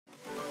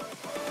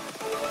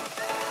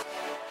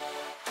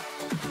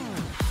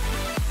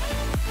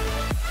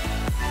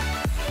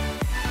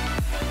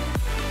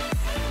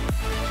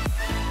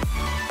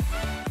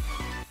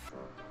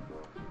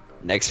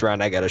Next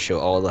round, I gotta show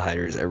all the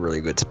hiders a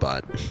really good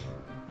spot.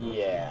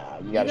 Yeah,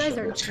 you You gotta guys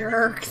show are me.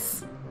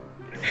 jerks.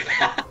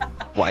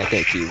 Why,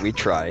 thank you. We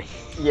try.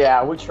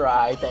 Yeah, we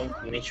try. Thank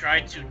you. We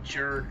tried to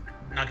jerk.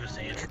 I'm not gonna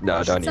say it. No,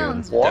 That don't even.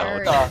 sounds What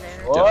very, the-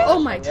 very. what? Oh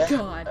my Yeah.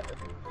 god.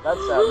 That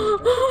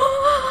sounds.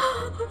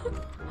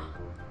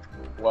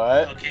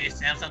 What? Okay,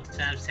 Sam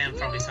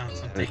probably sounds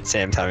I something. think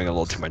Sam's having a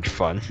little too much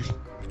fun.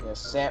 Yeah,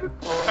 Sam.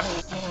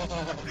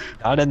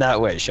 Not in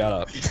that way. Shut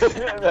up.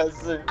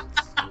 That's it.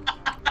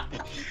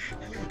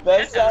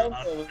 That sounds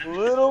a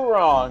little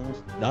wrong.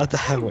 Not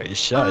that way.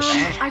 Shush.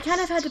 I kind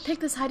of had to pick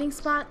this hiding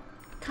spot,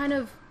 kind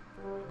of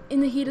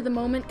in the heat of the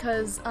moment,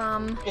 cause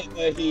In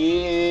the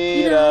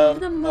heat of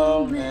of the the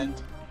moment.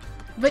 moment.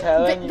 But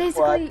Telling you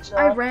basically, what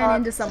I you're ran up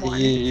into someone.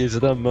 Seize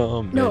the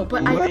moment. No,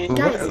 but I,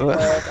 guys, oh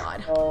my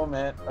god.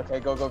 Moment. Okay,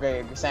 go.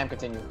 Sam,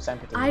 continue. Sam,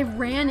 continue. I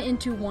ran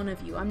into one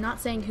of you. I'm not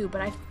saying who,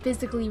 but I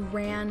physically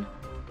ran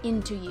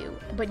into you.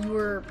 But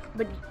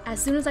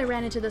as soon as I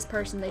ran into this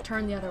person, they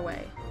turned the other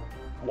way.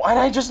 Why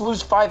did I just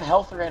lose 5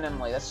 health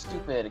randomly? That's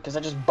stupid. Because I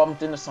just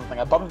bumped into something.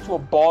 I bumped into a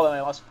ball and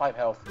I lost 5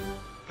 health.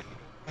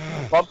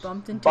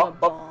 Bumped into a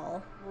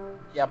ball.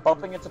 Yeah,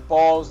 bumping into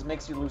balls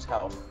makes you lose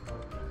health.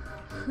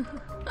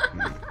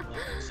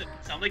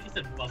 Sound like you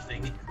said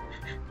buffing.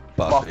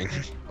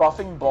 Buffing.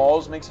 Buffing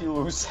balls makes you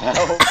lose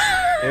health.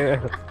 Yeah.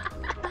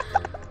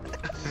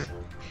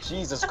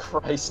 Jesus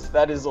Christ,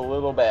 that is a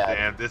little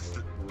bad. This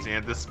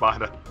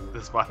spot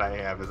I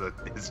have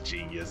is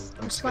genius.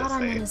 I'm The just spot gonna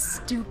I'm say in it. is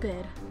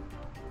stupid.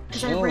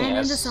 Because I ran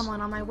into Genius.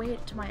 someone on my way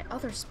to my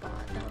other spot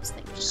that I was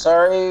thinking of.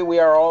 Sorry, we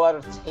are all out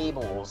of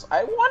tables.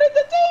 I wanted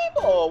the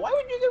table! Why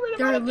would you get rid of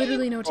There my are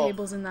literally no table?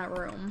 tables in that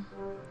room.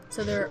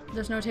 So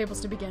there's no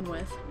tables to begin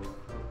with.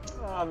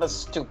 Oh, that's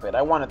stupid.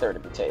 I wanted there to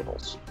be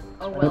tables.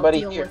 Oh well, Anybody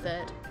deal here? with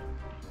it.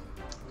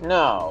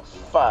 No,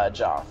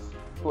 fudge off.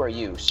 Who are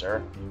you,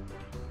 sir?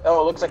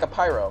 Oh, it looks like a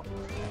pyro.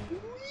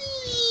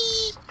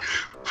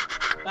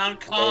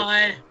 Found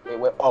Clyde.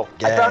 Wait. Oh,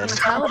 I Yeah. found him.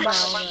 How I about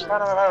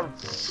found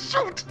him.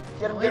 Shoot!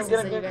 Get him. noises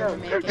that you guys are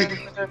making?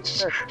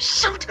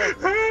 Shoot!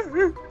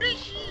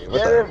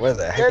 What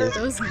the heck is?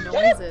 Those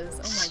noises?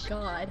 Oh my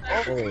god.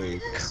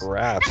 Holy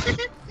crap!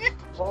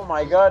 Oh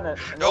my goodness.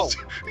 No.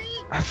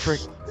 I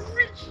freak.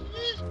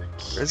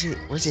 Where's he?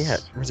 Where's he at?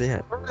 Where's he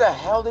at? Where the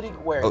hell did he...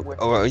 Where?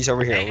 Oh, he's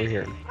over here. Over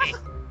here.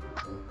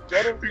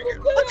 Get him. Get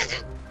him.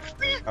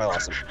 I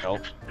lost him.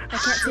 Nope. I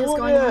can't see what's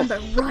going on,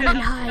 but run and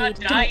hide.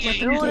 Don't let them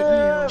Shoot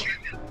get him.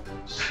 you.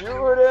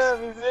 Shoot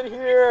him. He's in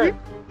here.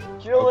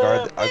 Kill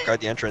him. I'll guard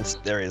the entrance.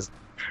 There he is.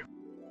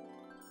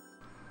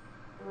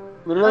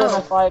 Literally, Oh.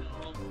 my fight.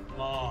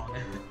 Long.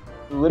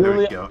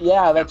 Literally, There we go.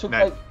 yeah, that took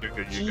Nah, like... you're good,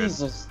 you're good.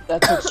 Jesus,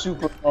 that took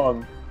super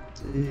long.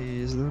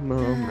 Seize the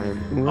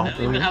moment. I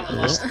don't even have a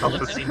lost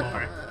bullets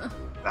anymore.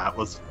 That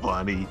was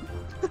funny.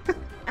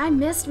 I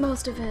missed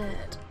most of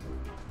it.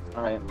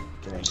 Alright.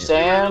 I'm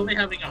Sam, really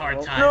having a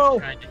hard time No.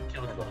 trying to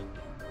kill Clyde.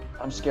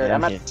 I'm scared. Yeah,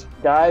 I'm at... hint.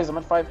 Guys, I'm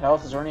at 5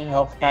 health. Is there any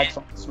health packs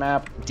on this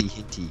map? T.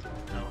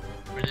 No.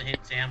 Where's the hit,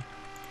 Sam?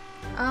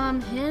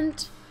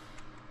 Hint.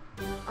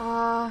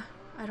 I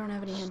don't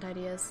have any hint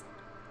ideas.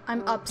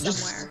 I'm up Just-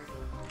 somewhere.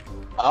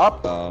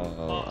 Up? Oh,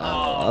 no.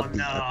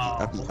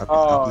 Oh,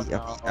 uppy.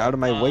 no. Out of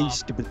my way,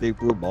 stupid big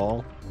blue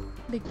ball.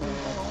 Big blue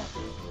ball.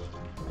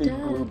 Big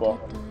blue ball.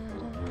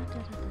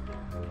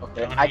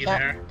 Okay, John, I are you can't...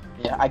 there?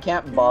 Yeah, I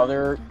can't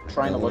bother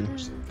trying to look...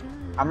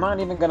 I'm not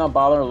even gonna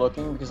bother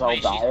looking because I'll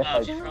Wait, die if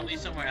I... she's probably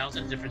somewhere else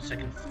on a different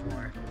second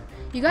floor.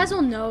 You guys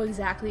will know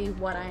exactly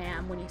what I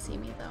am when you see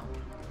me,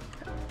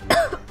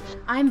 though.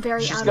 I'm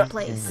very She's out got- of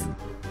place.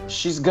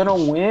 She's gonna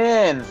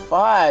win!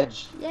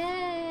 Fudge!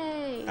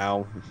 Yay!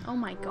 Ow. Oh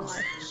my god.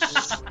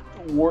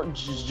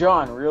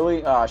 John,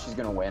 really? Ah, she's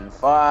gonna win.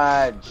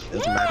 Fudge!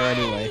 Doesn't matter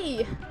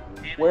anyway.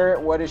 Yay!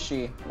 What is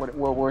she? Where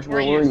were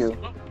you?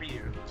 What were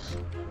you?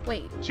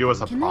 Wait, She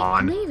was a can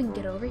pawn. they even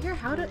get over here?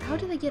 How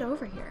do they get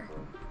over here?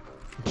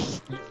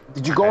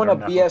 Did you go in I a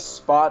don't know. BS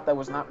spot that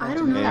was not meant I to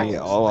don't be? know. Hey,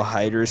 all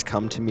hiders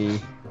come to me.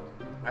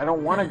 I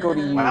don't want to go to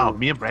you. Wow,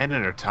 me and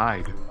Brandon are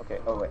tied. Okay.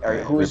 Oh wait. All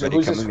right. Who's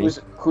Everybody this? come Who's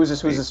to this? me. Who's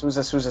this? Who's this? Who's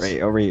this? Who's this?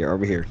 Right, over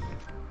here.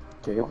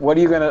 Okay. What are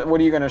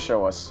you gonna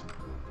show us?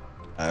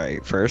 All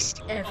right,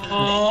 first. Everything.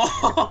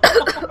 Oh!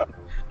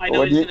 I know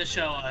What he's do you- gonna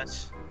show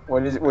us.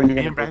 What is it? What are you Me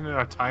gonna and do? Brandon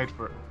are tied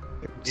for. Me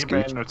and Scooch.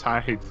 Brandon are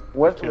tied.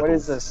 What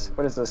is this?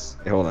 What is this?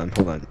 Hey, hold on.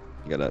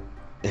 You gotta.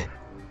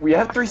 We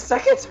have 3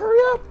 seconds. Hurry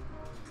up!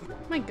 Oh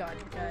my god,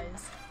 you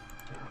guys.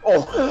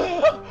 Oh!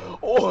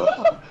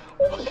 Oh!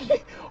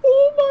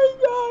 Oh my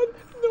God!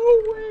 No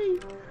way!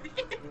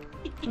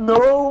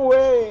 No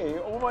way!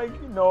 Oh my!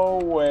 No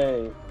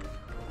way!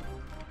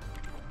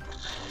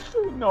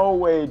 No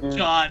way, dude.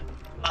 John,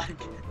 fuck.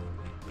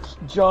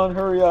 John,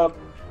 hurry up!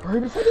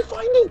 Hurry before they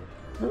find it!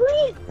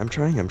 Hurry! I'm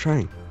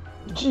trying.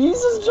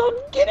 Jesus, John,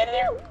 get in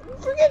there!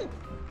 Forget it!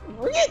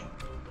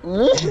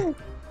 Forget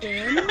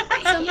In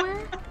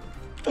somewhere?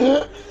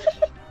 it!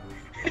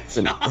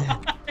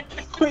 John.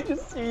 We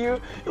just see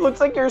you. It looks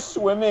like you're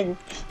swimming.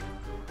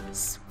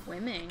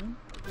 Swimming?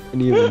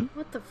 Even.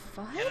 What the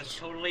Yeah, it's fudge?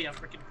 totally a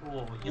freaking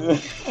pool. You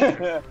look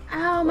at it.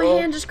 Ow, my Oh.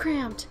 hand just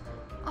cramped.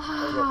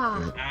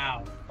 Ah,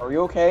 Ow. Are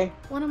you okay?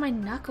 one of my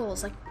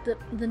knuckles, like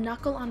the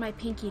knuckle on my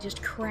pinky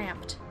just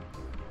cramped.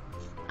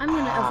 I'm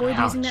gonna avoid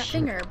using that Ouch.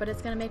 finger, but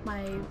it's gonna make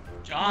my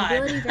John.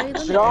 mobility very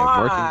limited.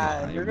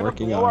 John, you're I'm gonna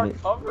working blow on our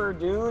it. cover,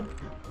 dude.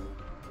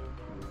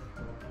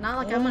 Not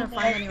like I'm gonna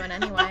find anyone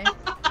anyway.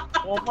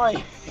 Oh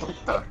my.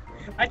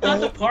 I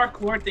thought the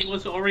parkour thing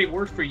was already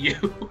worked for you.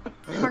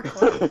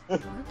 Parkour.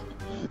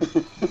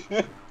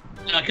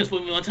 Because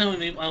one time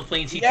when I was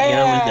playing TTL,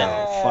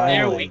 Yeah.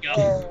 there we go.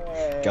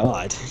 Yay.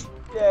 God.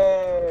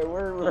 Yay.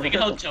 We're. Look at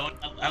how Tony.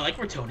 I like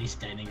where Tony's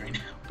standing right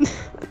now.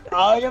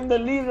 I am the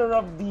leader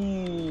of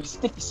the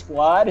Sticky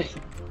Squad.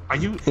 Are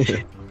you?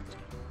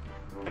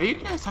 Are you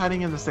guys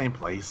hiding in the same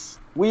place?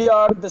 We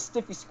are the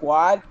Stiffy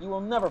Squad. You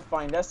will never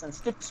find us, and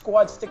Stiffy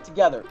Squads stick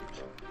together.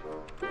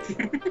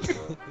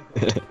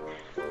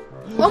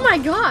 Oh my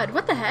god,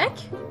 what the heck?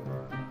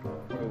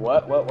 Wait,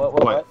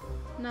 what?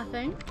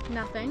 Nothing.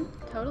 Nothing.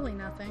 Totally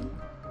nothing.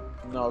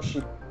 No,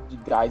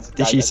 guys.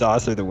 Did she saw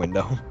us through the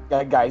window?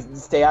 Guys,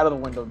 stay out of the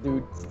window,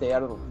 dude. Stay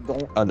out of the.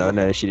 Don't. Oh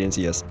no, she didn't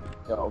see us.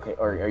 Oh, okay.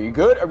 Are you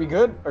good? Are we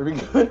good? Are we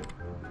good?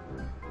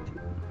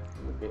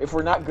 If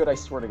we're not good, I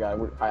swear to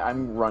God,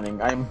 I'm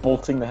running. I am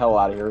bolting the hell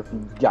out of here if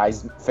you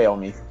guys fail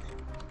me.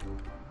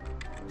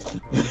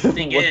 The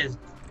thing is,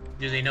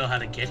 do they know how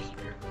to get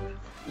here?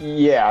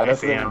 Yeah,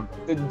 that's Sam.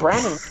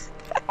 Brandon.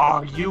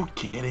 Are you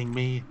kidding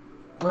me?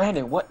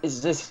 Brandon, what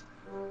is this?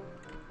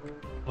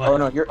 What? Oh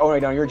no,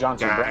 you're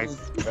Johnson. Guys.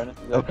 Brandon.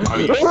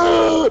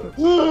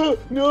 Oh,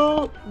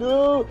 No.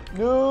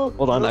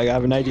 Hold on, I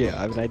have an idea.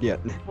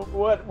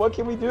 What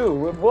can we do?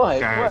 What?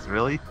 guys,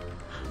 really?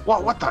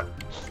 What the?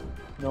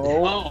 No.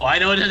 Oh, I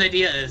know what his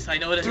idea is. I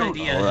know what his Dude.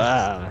 idea is.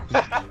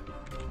 Ah.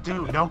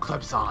 Dude, no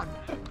clips on.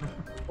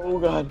 Oh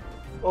God.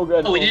 Oh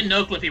God. Oh, we didn't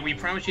know clip here. We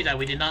promised you that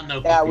we did not know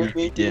clip Yeah, here.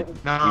 we did.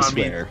 No, We I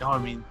swear.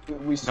 mean,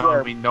 we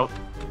swear. no.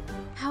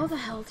 How the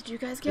hell did you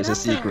guys get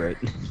There's a up secret.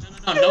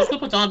 No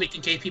clip was on in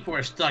case people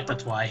were stuck.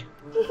 That's why.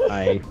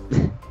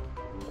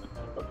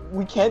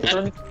 We can't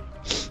turn.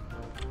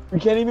 We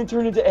can't even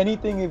turn into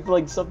anything if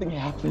like something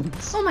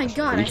happens. there? Oh my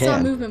god, We I saw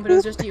can. movement, but it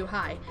was just you.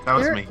 Hi. That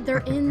was me. They're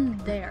in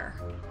there.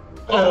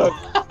 Oh.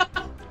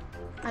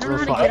 I don't know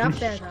how to get up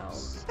there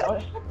though.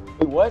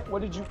 Wait, what?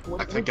 What did you?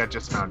 I think I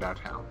just found out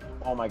how.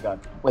 Oh my God!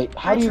 Wait,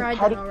 how I do you? tried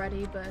How that did?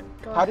 already, but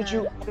go How ahead. did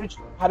you?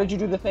 How did you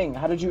do the thing?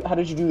 How did you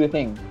do the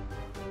thing?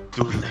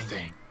 Do the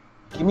thing.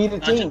 Give me the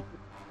thing.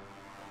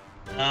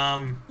 There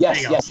you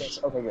go. Yes.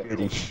 Okay,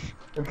 good.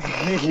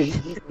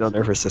 They'll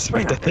never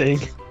suspect a thing.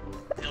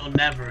 They'll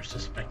never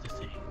suspect a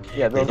thing. Okay?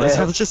 Yeah, they'll-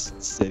 Let's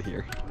just sit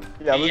here.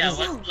 Yeah, Yeah,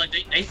 let's like,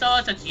 they saw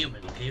us as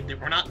human. Okay,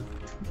 we're not.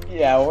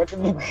 yeah. What,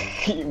 we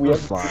We're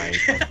have fine.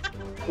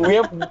 we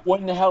have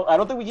one hell. I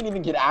don't think we can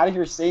even get out of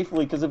here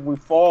safely because if we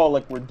fall,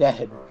 like we're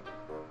dead.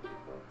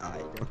 I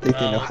don't think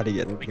they know how to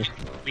get in here.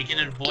 We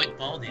can avoid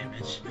fall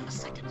damage. A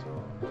second.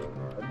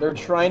 They're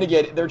trying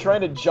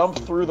to jump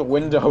through the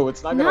window.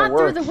 It's not gonna Not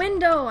work. through the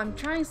window. I'm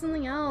trying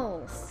something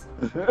else.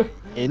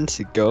 In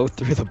to go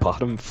through the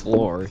bottom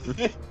floor.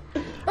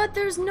 But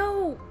there's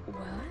no.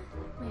 What?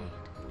 Wait.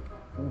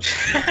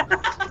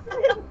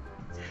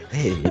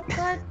 Hey,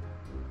 But.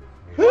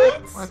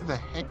 What the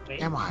heck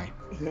am I?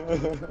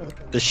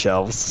 the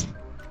shelves.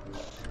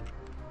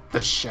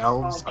 The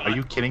shelves? Are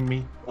you kidding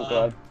me? Oh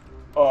God.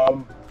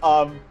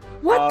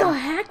 What the Um,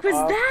 heck was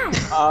that?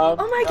 Oh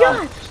Oh my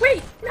god!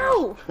 Wait,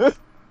 no!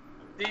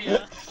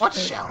 What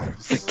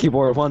shelves?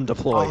 Keyboard 1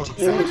 deployed. Oh,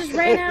 Someone just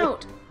ran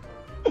out.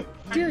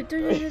 Dude,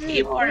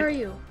 where are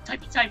you?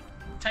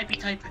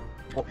 Typey.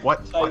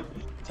 What?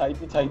 Type.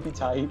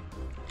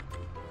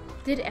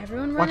 Did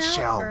everyone What run out,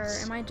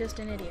 shelves? or am I just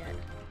an idiot?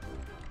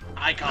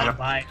 I got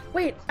by.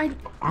 Wait,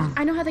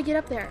 I know how to get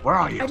up there. Where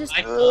are you? I just.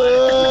 I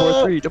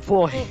Keyboard 3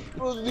 deploy.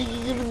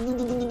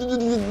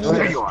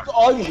 There you are.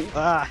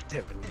 Ah, damn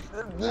it.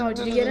 Oh,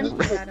 did you get him?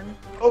 I got him.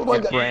 Oh my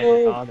Get God.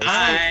 Brandon on this.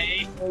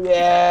 Hi.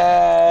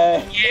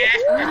 Yeah. Yeah.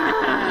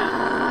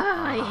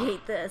 Ah, I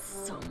hate this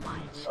so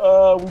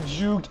much. We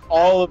juked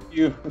all of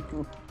you.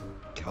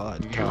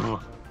 God, You.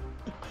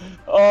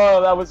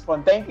 Oh, that was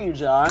fun. Thank you,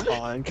 John.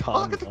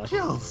 Look at the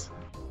kills.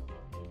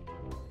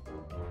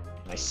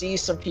 I see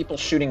some people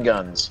shooting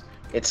guns.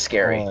 It's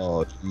scary.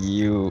 Oh,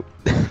 you.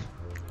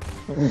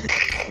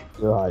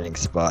 Your hiding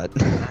spot.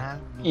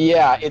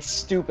 Yeah, it's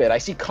stupid. I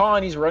see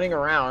Khan, he's running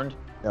around.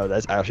 No,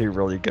 that's actually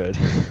really good.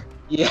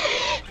 Yeah.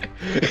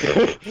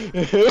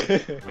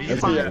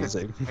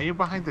 Are you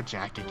behind the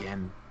jack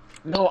again?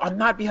 No, I'm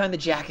not behind the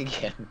jack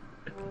again.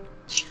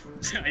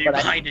 You're But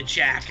I- behind a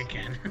jack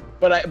again.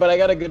 But I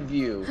got a good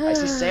view. I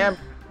see Sam.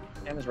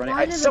 Sam is running.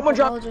 Why did Someone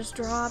the ball dropped. just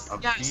drop? A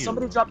Yeah, view.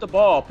 somebody dropped the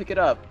ball. Pick it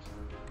up.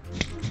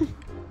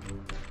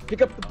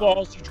 Pick up the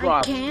balls you I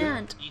dropped.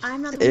 can't.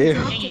 I'm not the one Ew.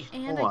 who dropped it,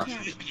 and I Hold on.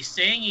 can't. He's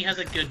saying he has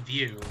a good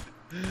view.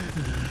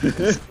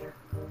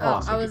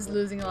 Oh, I was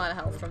losing a lot of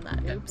health from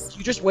that. Oops.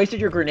 You just wasted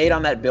your grenade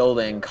on that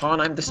building.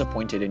 Khan, I'm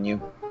disappointed in you.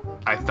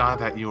 I thought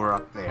that you were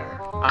up there.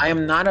 I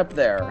am not up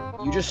there.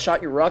 You just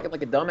shot your rocket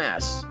like a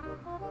dumbass.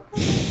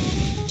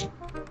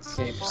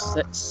 Okay,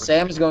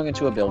 Sam's going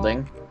into a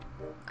building.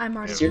 I'm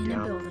already There in we a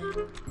go.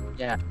 building.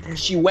 Yeah.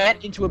 She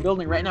went into a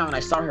building right now, and I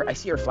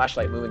see her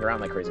flashlight moving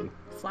around like crazy.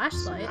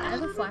 Flashlight? I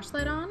have a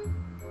flashlight on?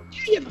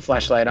 You have a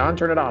flashlight on.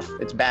 Turn it off.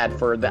 It's bad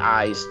for the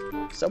eyes.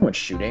 Someone's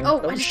shooting. Oh,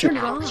 Don't I just shoot turned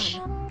it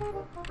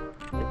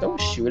on.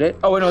 Don't shoot it.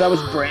 Oh, wait, no, that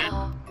was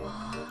Brand.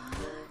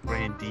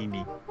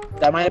 Brandini.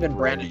 That might have been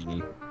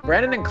Brandon.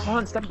 Brandon and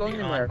Con, stop going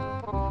anywhere.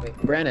 Wait,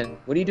 Brandon,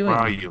 what are you doing? Where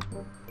are you?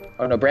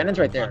 Oh no, Brandon's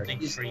right there. Hunting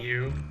He's, for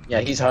you. yeah,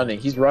 he's hunting.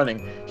 He's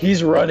running.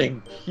 He's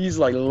running. He's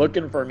like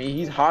looking for me.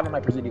 He's hot on my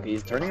pursuit.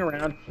 He's turning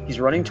around.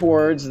 He's running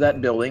towards that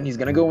building. He's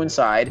gonna go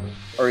inside,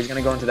 or he's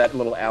gonna go into that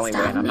little alleyway.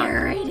 Stop And I'm not.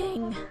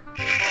 narrating.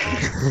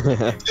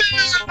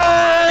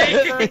 Oh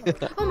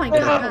Oh my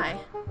god, hi.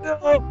 No,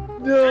 Oh,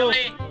 no.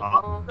 wait.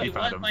 Oh, He you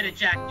found was him. by the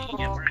Jack thing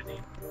again, Brandy.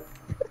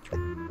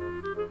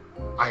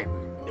 I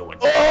knew it.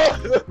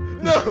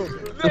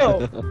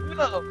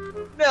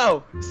 Oh,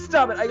 no!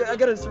 Stop it! I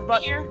gotta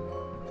survive. Here.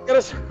 I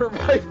gotta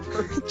survive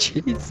first.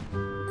 Jeez.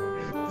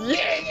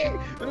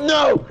 Yeah!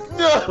 No!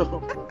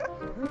 No!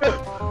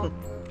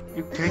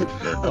 You can't.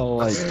 Oh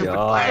my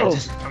god.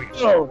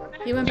 No!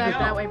 He went back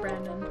that way,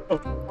 Brandon.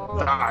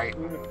 Die.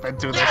 Been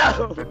through this.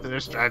 No. Been through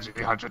this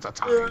tragedy hundreds of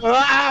times.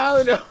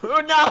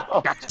 Oh,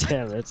 no!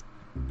 Damn it.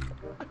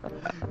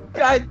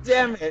 God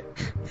damn it!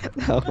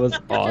 That was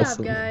Good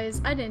awesome. job,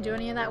 guys. I didn't do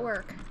any of that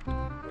work.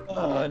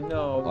 Oh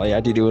no! All you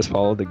had to do was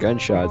follow the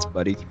gunshots,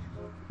 buddy.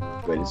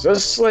 Wait, is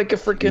this like a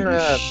freaking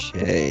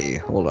Hey,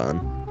 hold on.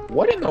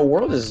 What in the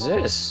world is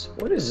this?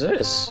 What is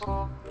this?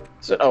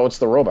 Is it, oh, it's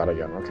the robot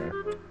again.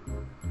 Okay.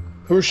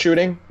 Who's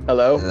shooting?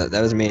 Hello?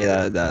 That was me.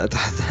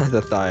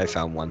 The thought I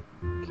found one.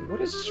 Okay,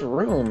 what is this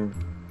room?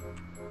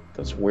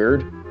 That's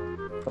weird.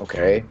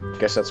 Okay,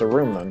 guess that's a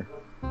room then.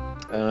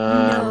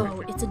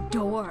 No, it's a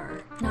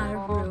door, not a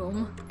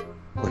room.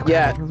 Wait,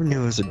 Yeah. I never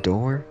knew it was a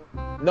door.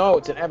 No,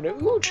 it's an avenue.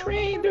 Ooh,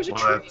 train! There's a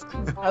What?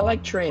 train. I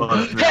like train.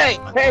 What? Hey!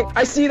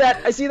 I see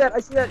that!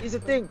 He's a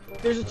thing.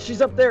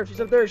 She's up there. She's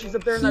up there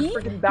in that He?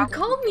 freaking You balcony.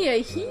 called me a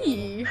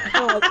he.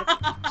 No,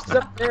 she's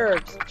up there.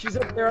 She's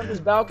up there on this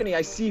balcony.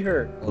 I see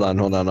her. Hold on.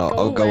 I'll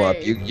Go go up.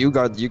 away. You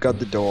got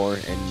the door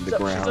and She's the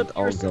up, ground. she's up here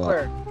I'll go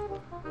somewhere.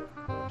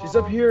 up. She's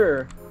up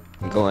here.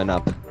 I'm going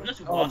up. I'm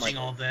just Oh my- watching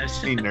all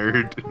this. Hey,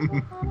 nerd.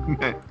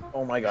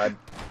 Oh my god.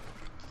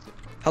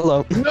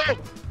 Hello. No!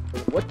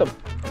 What the?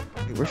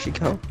 Wait, where'd she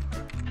go?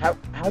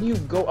 How do you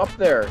go up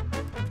there?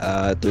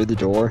 Through the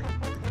door.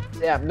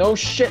 Yeah, no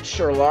shit,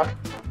 Sherlock.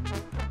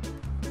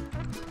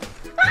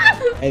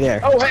 Hey there.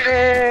 Oh,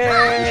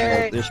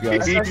 hey! There she I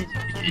goes.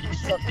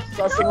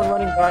 saw someone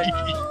running by.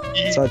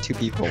 I saw two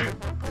people.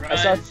 I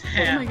saw-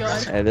 Oh my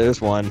god. Hey,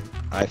 there's one.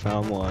 I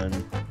found one.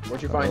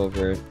 Where'd you find?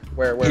 Over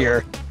Where?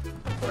 here.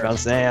 Where? Found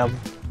Sam.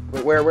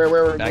 Where?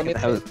 Back Let in me- the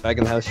house. Back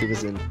in the house she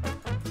was in.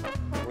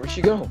 Where'd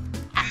she go?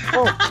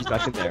 Oh, She's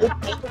back in there.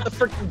 open the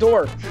freaking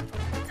door.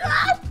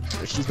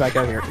 She's back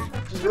out here.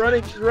 She's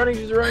running. She's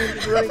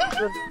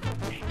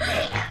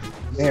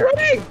There.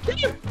 running. Get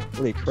her.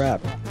 Holy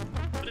crap.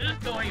 What is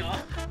going on?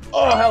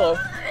 Oh, hello.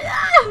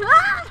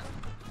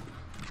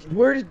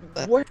 Where?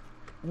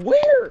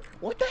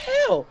 What the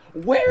hell?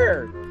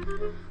 Where?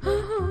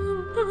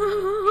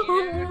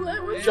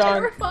 That was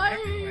John.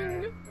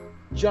 terrifying.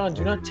 John,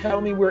 do not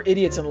tell me we're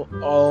idiots and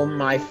oh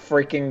my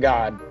freaking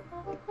god.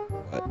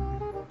 What?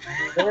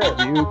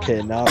 Where? You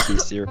cannot be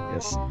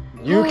serious.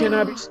 You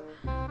cannot be.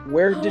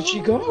 Where did she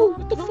go?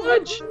 What the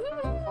fudge?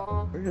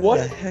 Where What?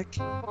 the heck?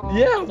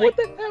 Yeah, what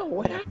the hell?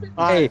 What happened?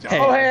 Hey,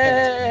 Oh,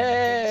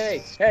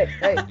 hey.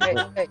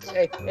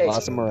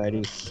 Lost him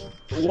already.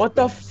 What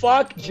the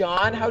fuck,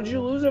 John? How'd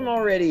you lose him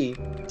already?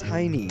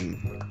 Tiny.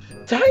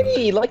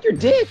 Tiny, like your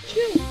dick,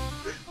 chill.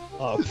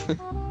 Up.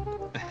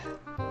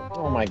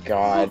 Oh my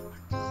god.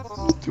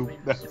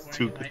 That's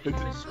too good.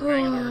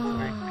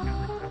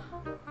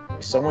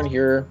 Is someone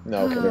here?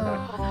 No, okay, they're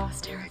not. Oh, that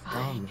was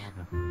terrifying.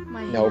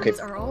 My hands No, okay.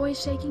 are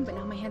always shaking, but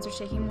now my hands are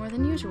shaking more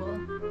than usual.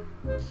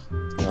 No,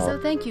 So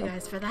thank you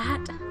guys for that.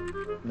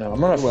 no, I'm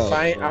gonna Well,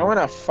 find. I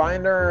wanna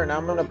find her, and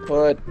I'm gonna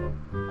put.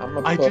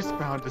 I just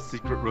found a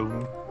secret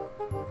room.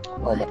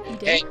 Oh my. You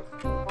Hey, did?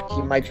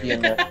 he might be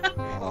in there.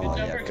 Oh Good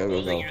yeah, job go.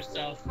 exposing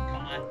yourself, come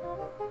on.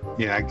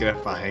 Yeah, gonna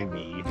find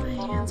me. My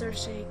hands are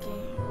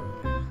shaking.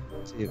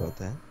 See about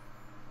that.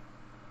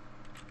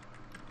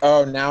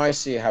 Oh, now I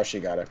see how she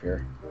got up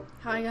here.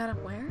 How I got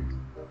up where?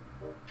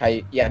 How?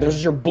 Yeah,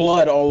 there's your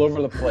blood all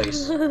over the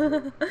place. Gee,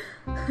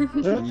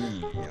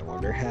 I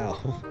wonder how.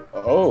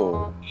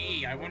 Oh,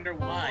 Gee, I wonder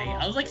why.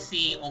 I was like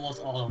seeing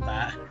almost all of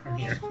that from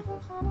here.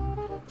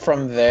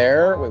 from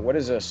there. Wait, what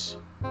is this?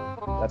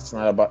 That's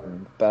not a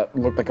button. That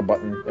looked like a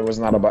button. It was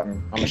not a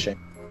button. I'm ashamed.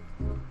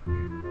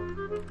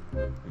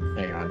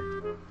 Hang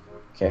on.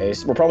 Okay,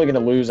 so we're probably gonna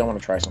lose. I want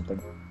to try something.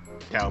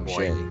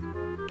 Cowboy.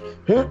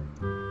 Shit. Huh?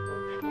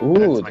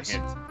 Ooh, That's this-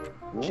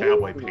 my hint.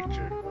 Cowboy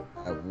picture.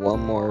 I have one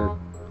more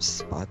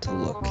spot to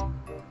look.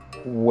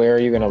 where are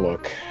you gonna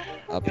look?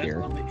 Up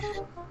here.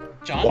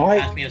 John Why?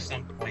 asked me at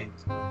some point.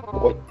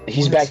 What?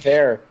 He's back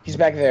there. He's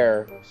back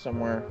there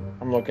somewhere.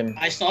 I'm looking.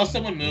 I saw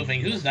someone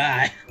moving. Who's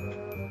that?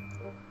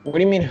 What do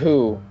you mean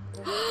who?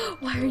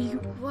 Why are you?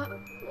 What?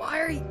 Why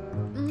are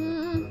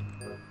you?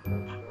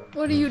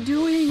 What are you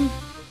doing?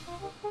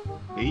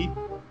 Me?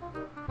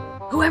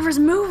 Whoever's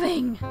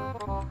moving!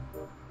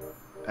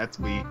 That's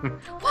me.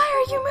 Why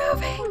are you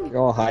moving? You're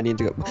all hiding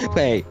to go.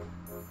 Wait.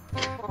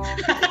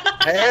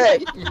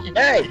 Hey!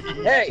 Hey!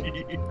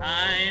 Hey!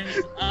 Time's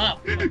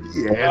up.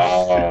 Yes.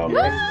 Oh,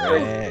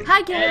 Hey.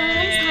 Hi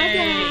guys! Hi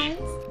guys!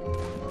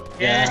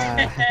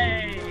 Yeah.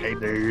 Hey. Hey,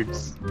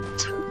 nerds.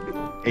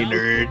 Hey,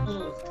 nerd.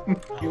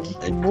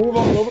 You move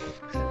all over.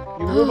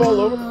 You move all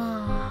over.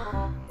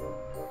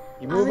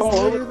 You I move was all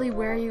over. literally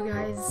where you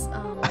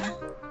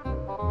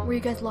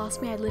guys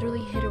lost me. I literally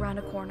hid around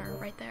a corner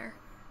right there.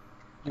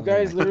 You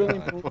guys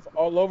literally move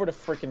all over the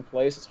freaking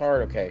place. It's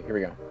hard. Okay, here we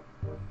go.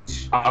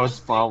 I was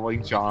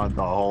following John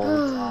the whole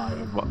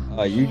time.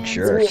 Oh, you Hands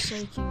jerk. are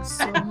shaking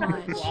so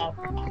much. Wow.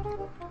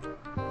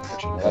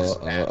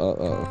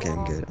 Okay,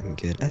 I'm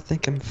good. I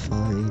think I'm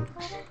fine.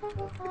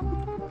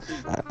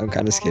 I'm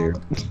kind of scared.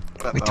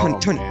 Wait,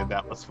 Tony. Man,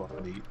 that was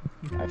funny.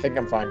 I think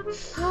I'm fine.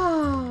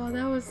 Oh,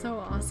 that was so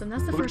awesome.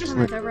 That's the We're first just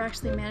time I've like- ever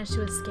actually managed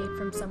to escape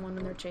from someone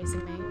when they're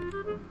chasing me.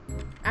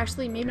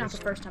 Actually, maybe not the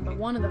first time, but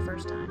one of the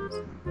first times.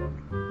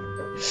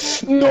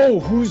 No,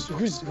 who?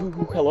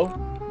 Hello?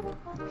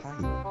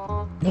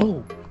 Hi.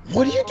 No.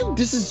 What do you do?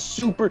 This is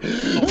super.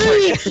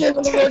 Where?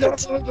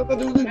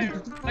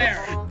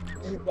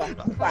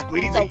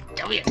 Squeezy,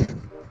 come here.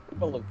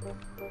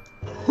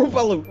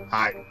 Hoopaloo.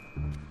 Hi.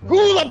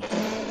 Hula.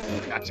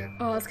 Gotcha.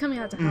 Oh, it's coming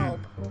out to help.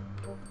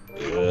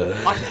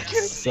 Are you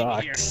kidding?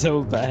 Sucks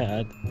so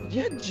bad.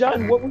 Yeah,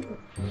 John.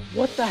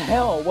 What the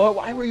hell?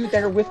 Why were you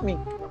there with me?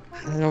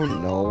 I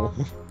don't know.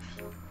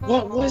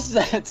 What was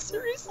that?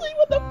 Seriously?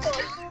 What the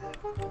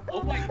fuck?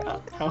 Oh my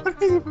god. How did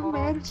they even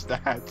manage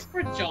that?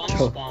 Where John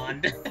Go.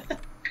 spawned.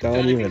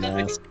 Don't even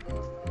ask.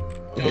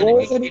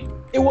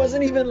 It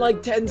wasn't even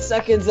like 10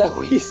 seconds that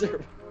we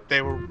survived.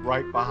 They were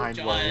right behind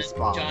where we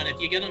spawned. John, if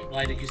you get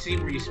unlighted, you see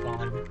where you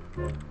spawn.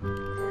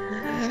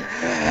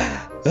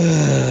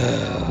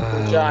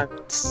 John.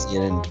 See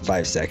you in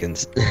 5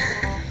 seconds.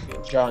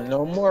 John,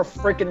 no more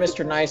freaking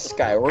Mr. Nice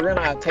Guy. We're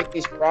gonna take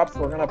these props,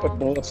 we're gonna put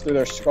bullets through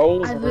their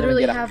skulls, I and we're gonna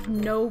literally get out. have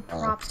no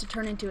props to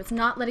turn into. It's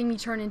not letting me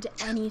turn into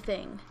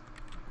anything.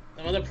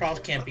 Some of the props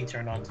can't be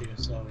turned on too,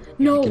 so.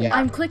 No, Yeah.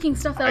 I'm clicking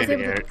stuff that I was I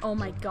able to. did. Oh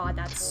my god,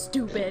 that's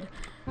stupid.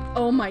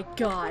 Oh my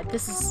god,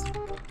 this is.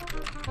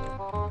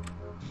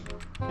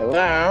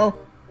 Hello?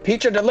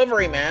 Pizza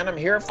delivery man, I'm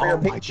here for Oh your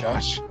my pizza.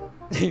 gosh.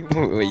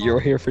 Wait, you're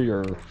here for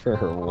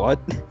her what?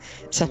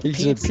 It's not you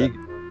said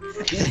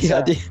Pizza.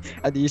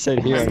 I think you said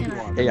I'm here. just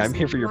gonna- Hey, I'm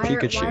here for your why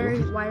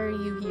Pikachu. why are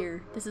you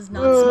here? This is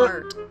not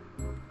smart.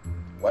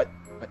 What?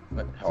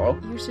 Hello?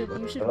 You should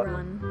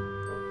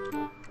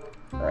run.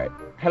 Alright.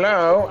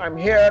 Hello, I'm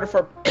here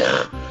for...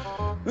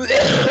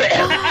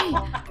 Why?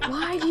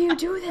 Why do you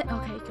do that?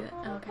 Okay, good.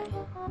 Okay.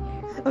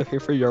 I'm here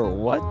for your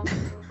what?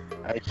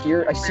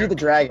 I see the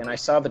dragon, I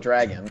saw the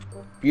dragon.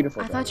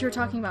 Beautiful I dragon. thought you were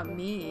talking about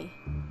me.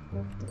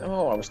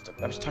 No, I was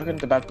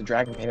talking about the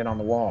dragon painted on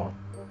the wall.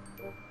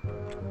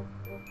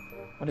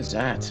 What is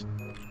that?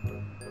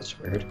 That's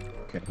weird.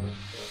 Okay.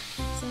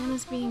 Sam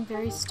is being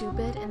very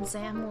stupid, and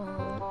Sam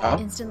will Huh?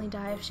 instantly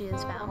die if she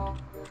is found.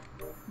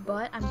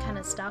 But I'm kind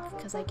of stuck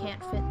because I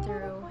can't fit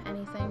through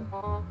anything.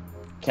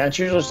 Can't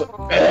you just...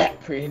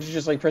 Can't you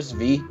just like press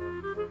V?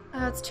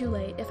 It's too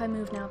late. If I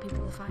move now, people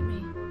will find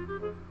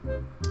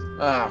me.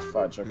 Ah,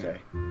 fudge, okay.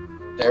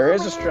 There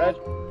is a strat...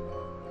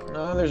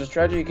 No, there's a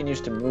strategy you can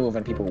use to move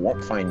and people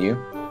won't find you.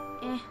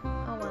 Oh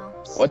well.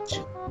 What?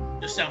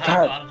 Just somehow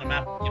God. go out of the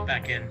map and get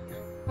back in.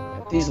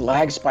 These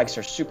lag spikes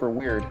are super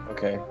weird.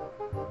 Okay.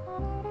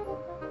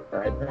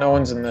 Alright, no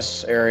one's in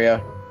this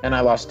area. And I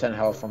lost 10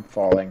 health from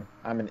falling.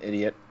 I'm an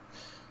idiot.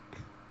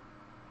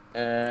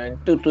 And...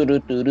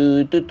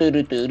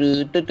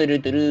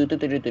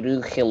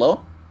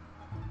 Hello?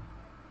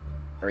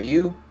 Are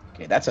you?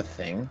 Okay, that's a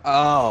thing.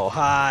 Oh,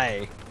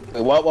 hi.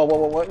 Wait, what, where,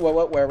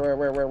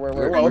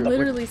 I'm what the...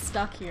 literally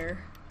stuck here.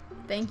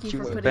 Thank you She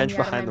for was a putting bench me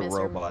out of behind my the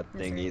misery. robot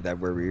thingy that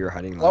where we were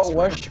hiding last What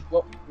was time. she?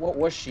 What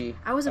was she?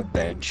 I was a A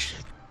bench.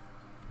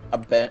 A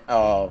bench?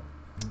 Oh,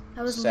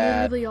 That was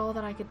Sad. literally all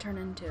that I could turn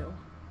into.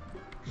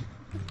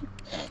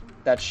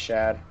 that's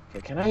Shad.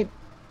 Okay, can I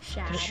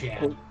Shad.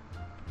 Shad.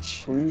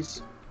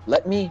 please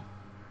let me?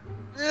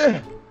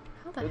 How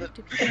the heck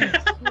do people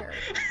get here?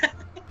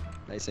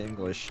 Nice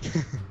English.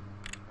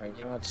 Alright,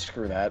 you know what?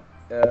 Screw that.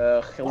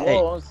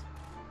 Hello.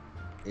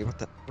 Hey, what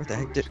the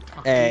heck did?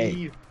 Ducky.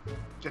 Hey,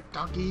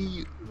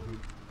 Ducky.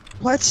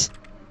 what?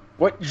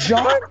 What,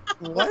 John?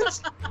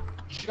 What?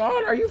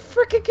 John, are you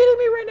freaking kidding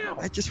me right now?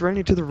 I just ran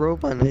into the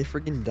robot and I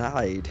freaking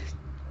died.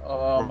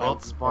 Oh my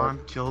World spawn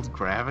killed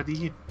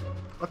gravity?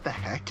 What the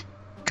heck?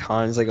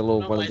 Khan's like a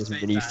little No, one I of those say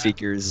mini that.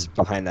 figures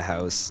behind the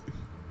house.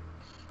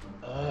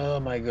 Oh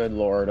my good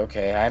lord.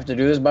 Okay, I have to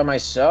do this by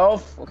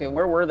myself. Okay,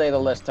 where were they the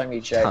last time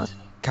you checked?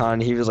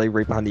 Khan, he was like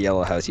right behind the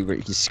yellow house. He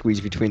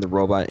squeezed between the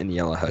robot and the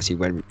yellow house. He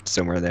went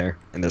somewhere there,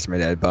 and there's my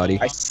dead body.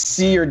 I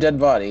see your dead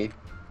body.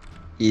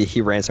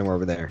 He ran somewhere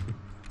over there.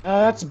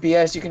 That's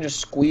BS. You can just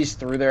squeeze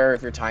through there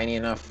if you're tiny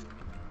enough.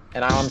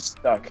 And now I'm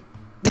stuck.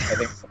 I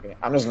think okay.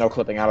 I'm just no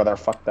clipping out of there.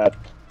 Fuck that.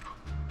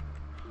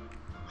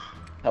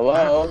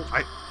 Hello?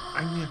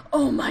 I mean,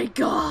 Oh my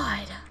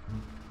god.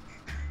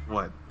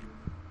 what?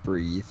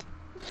 Breathe.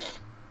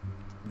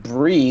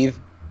 Breathe?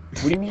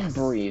 What do you mean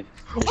breathe?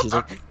 And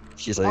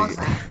she's like,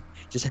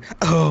 she's like,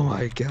 oh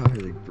my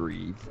god, like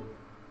breathe.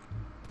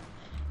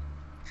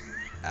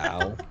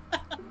 Ow.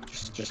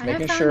 Just I have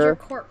making found sure. your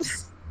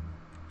corpse.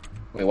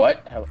 Wait,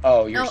 what?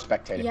 Oh, you're Oh,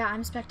 spectating. Yeah,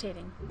 I'm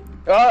spectating.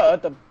 Oh,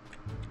 what the...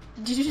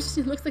 Did you just?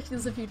 It looks like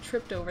as if you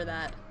tripped over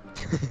that.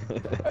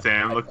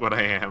 Sam, look what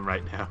I am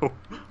right now.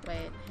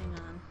 Wait, hang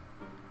on.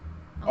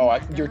 Oh,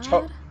 my your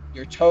God.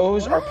 your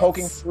toes are What?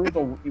 poking through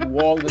the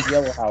wall of the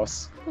yellow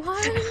house.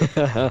 What?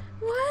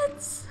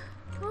 What?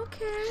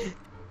 Okay.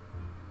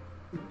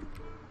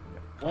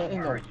 What in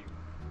Where are the... you?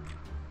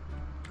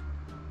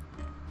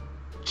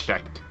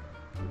 Check.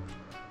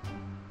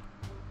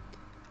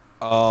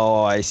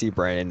 Oh, I see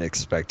Brandon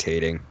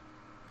spectating.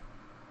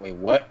 Wait,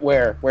 what?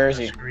 Where? Where is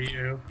he? Screw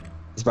you.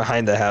 He's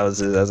behind the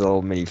houses as a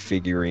little mini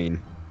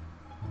figurine.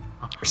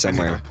 Or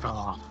somewhere. fell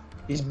off.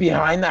 He's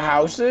behind the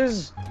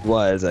houses?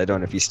 Was, I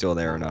don't know if he's still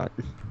there or not.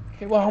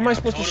 Okay, well, how am I You're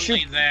supposed to totally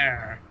shoot?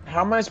 there.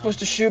 How am I supposed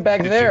to shoot back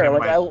Did you there? hear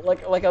Like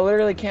my- I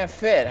literally can't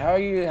fit. How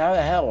the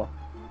hell?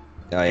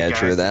 Oh yeah, Hey,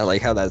 true guys. that.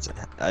 Like how that's,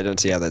 I don't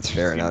see how that's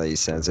fair now that he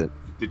says it.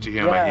 Did you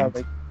hear my hint?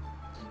 like,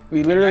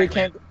 we literally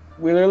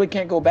Exactly.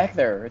 can't go back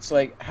there. It's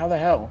like, how the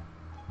hell?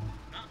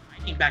 Not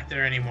hiding back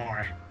there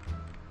anymore.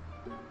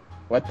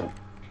 What the?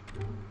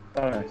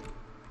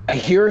 I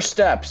hear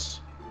steps.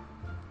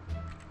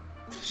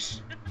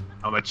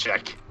 I'm gonna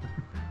check. Find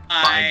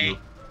I. you.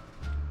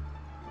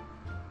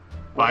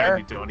 Where?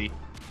 Find me, Tony.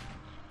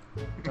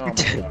 Oh my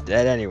God.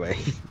 Dead anyway.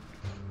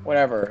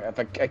 Whatever. If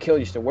I kill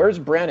you still. Where's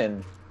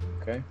Brennan?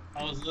 Okay.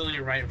 I was literally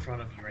right in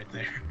front of you, right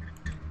there.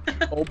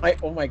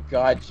 Oh my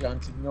God,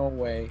 Johnson. No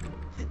way.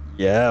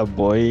 Yeah,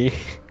 boy.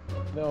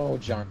 No,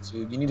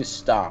 Johnson. You need to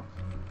stop.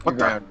 What You're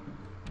the- grounded.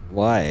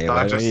 Why? Thought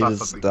I Why do just I saw need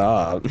to something.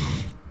 stop?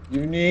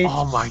 You need.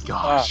 Oh my to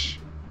gosh.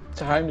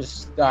 Stop. Time to Where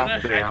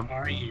stop. the Damn. heck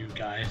are you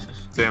guys?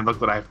 Sam,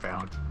 look what I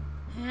found.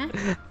 Huh?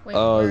 Wait,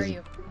 Oh, where are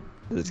you?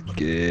 That's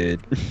good.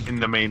 In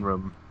the main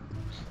room.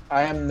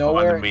 I am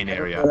nowhere main and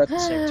area. everywhere at the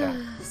same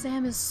time.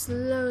 Sam is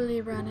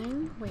slowly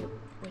running. Wait,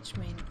 which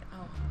main?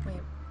 Oh, wait,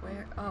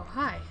 where? Oh,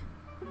 hi.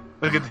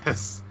 Look at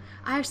this.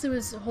 I actually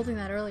was holding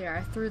that earlier.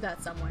 I threw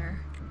that somewhere.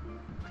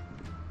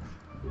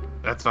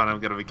 That's what I'm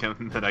gonna become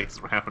in the next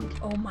round.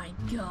 Oh my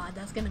god,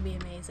 that's gonna be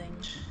amazing.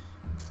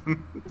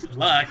 Good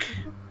luck.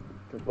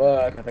 Good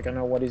luck. I think I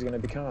know what he's gonna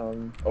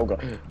become. Oh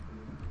God.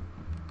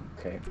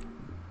 Okay.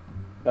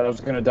 Thought I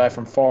was gonna die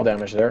from fall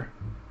damage there.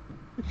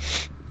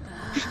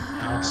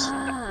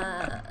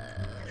 Ah.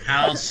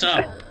 How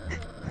so?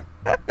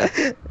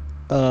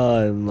 Oh,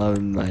 I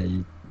love my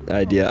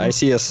idea. I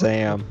see a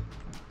Sam.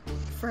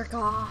 Frick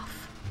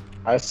off.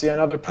 I see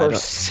another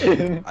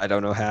person. I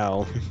don't know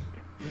how.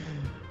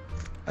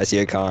 I see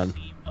a con.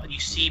 You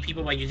see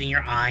people by using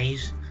your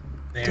eyes.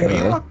 There Duh. you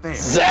go. What there?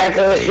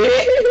 Exactly.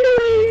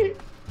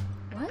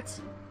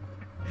 What?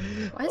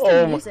 Why is Oh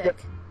there my music?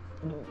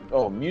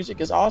 Oh,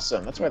 music is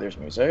awesome. That's why there's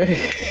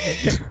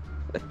music.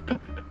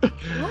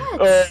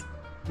 What?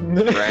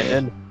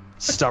 Brandon,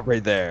 stop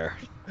right there.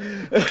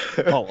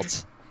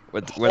 Halt.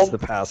 What's the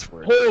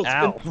password? Hold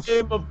Ow. in the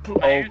name of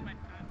Where's my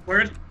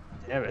password?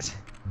 Damn it.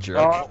 Jerk.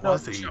 Oh, What no.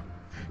 was he?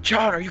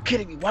 John, are you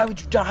kidding me? Why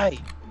would you die?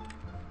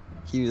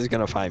 He was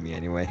gonna find me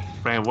anyway.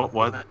 Man, what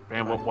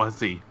was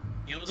he?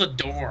 It was a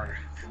door.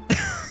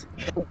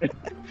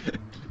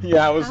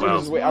 Yeah, I was. How I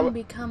does was wait, I, one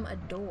become a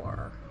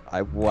door?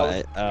 I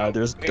what?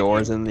 There's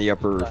doors in the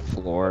upper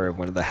floor of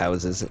one of the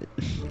houses.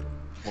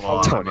 Well,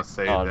 I'm Tony, gonna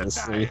say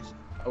honestly. that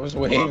I was I,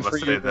 waiting I'm for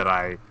gonna say you. that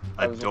I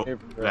I was adore. waiting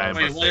for That I you.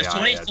 Wait, must well, is say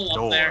Tony I still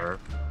up there? adore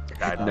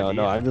that No,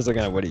 idea. I'm just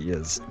looking at what he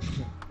is.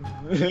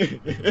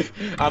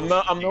 I'm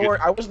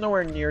nowhere. I was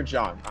nowhere near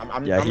John.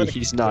 I'm Yeah, gonna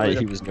he's get not. rid of-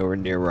 He was nowhere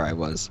near where I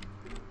was.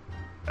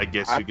 I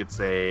guess you could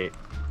say,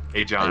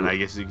 hey John, I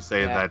guess you could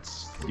say Yeah.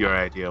 that's your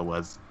idea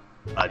was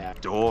Yeah.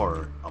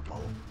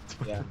 adorable.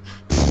 Yeah.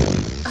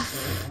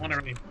 I want to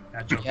really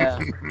that joke. Yeah.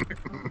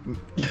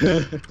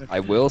 I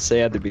will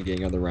say at the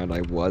beginning of the round I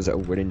was a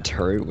wooden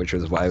turret, which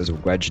was why I was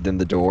wedged in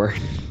the door.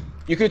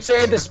 You could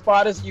say the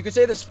spot is. You could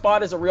say the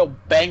spot is a real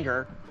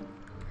banger.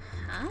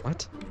 Huh?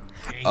 What?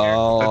 Banger.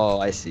 Oh,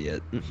 I see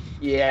it.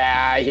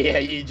 Yeah.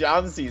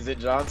 John sees it.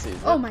 John sees it.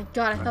 Oh my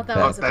god, I thought that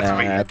Oh, was a that's bug,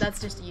 me. but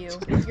that's just you.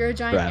 You're a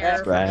giant Rat,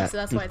 error for me, rat, so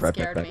that's why it rat,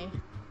 scared rat. me.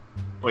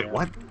 Wait,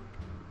 what?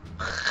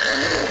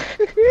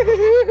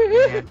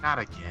 Man, not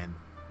again.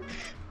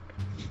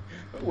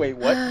 Wait,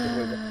 what?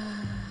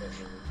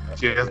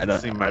 She I hasn't don't-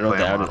 seen my I don't play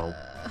doubt it. model.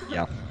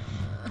 Yeah.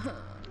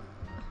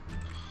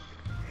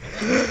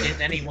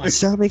 Did anyone?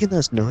 Stop making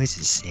those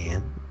noises,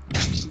 Sam.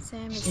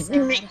 Sam is She sad.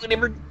 can make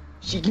whatever.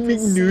 She can make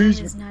Sam noise.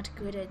 is not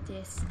good at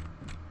this.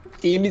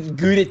 Sam is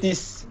good at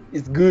this.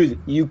 It's good.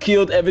 You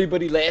killed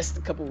everybody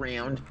last couple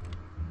round.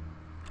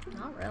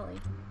 Not really.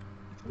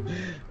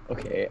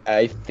 Okay,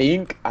 I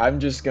think I'm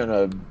just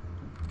gonna.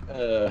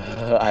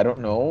 I don't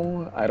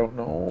know. I don't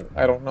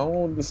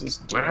know. This is.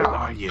 Where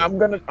are you? I'm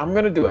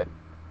gonna do it.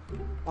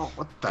 Oh,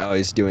 what the? Oh,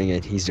 he's doing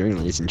it. He's doing it,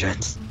 ladies and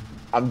gents.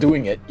 I'm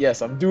doing it.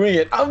 Yes, I'm doing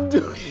it. I'm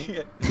doing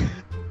it.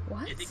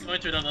 What? Is he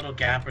going through that little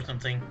gap or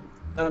something?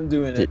 I'm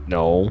doing it.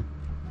 No.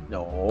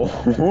 No.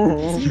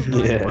 Is he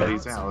running Yeah. But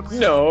he's out out. somewhere?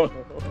 No.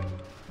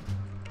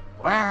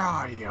 Where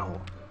are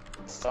you?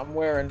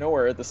 Somewhere and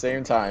nowhere at the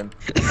same time.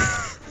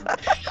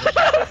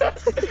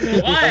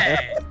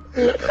 What?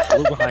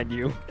 Look behind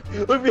you.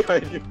 Look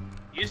behind you.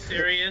 You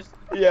serious?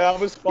 Yeah, I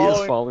was He following.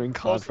 was following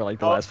Con for like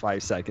the last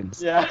 5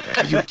 seconds. Yeah.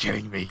 Are you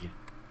kidding me?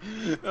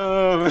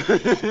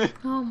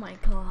 Oh my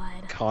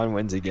god. Con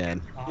wins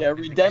again. Yeah,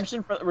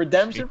 redemption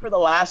for the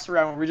last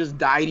round. We just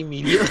died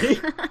immediately.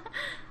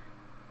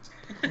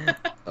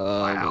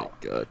 Oh Wow.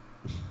 my god.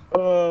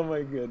 Oh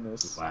my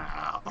goodness.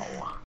 Wow.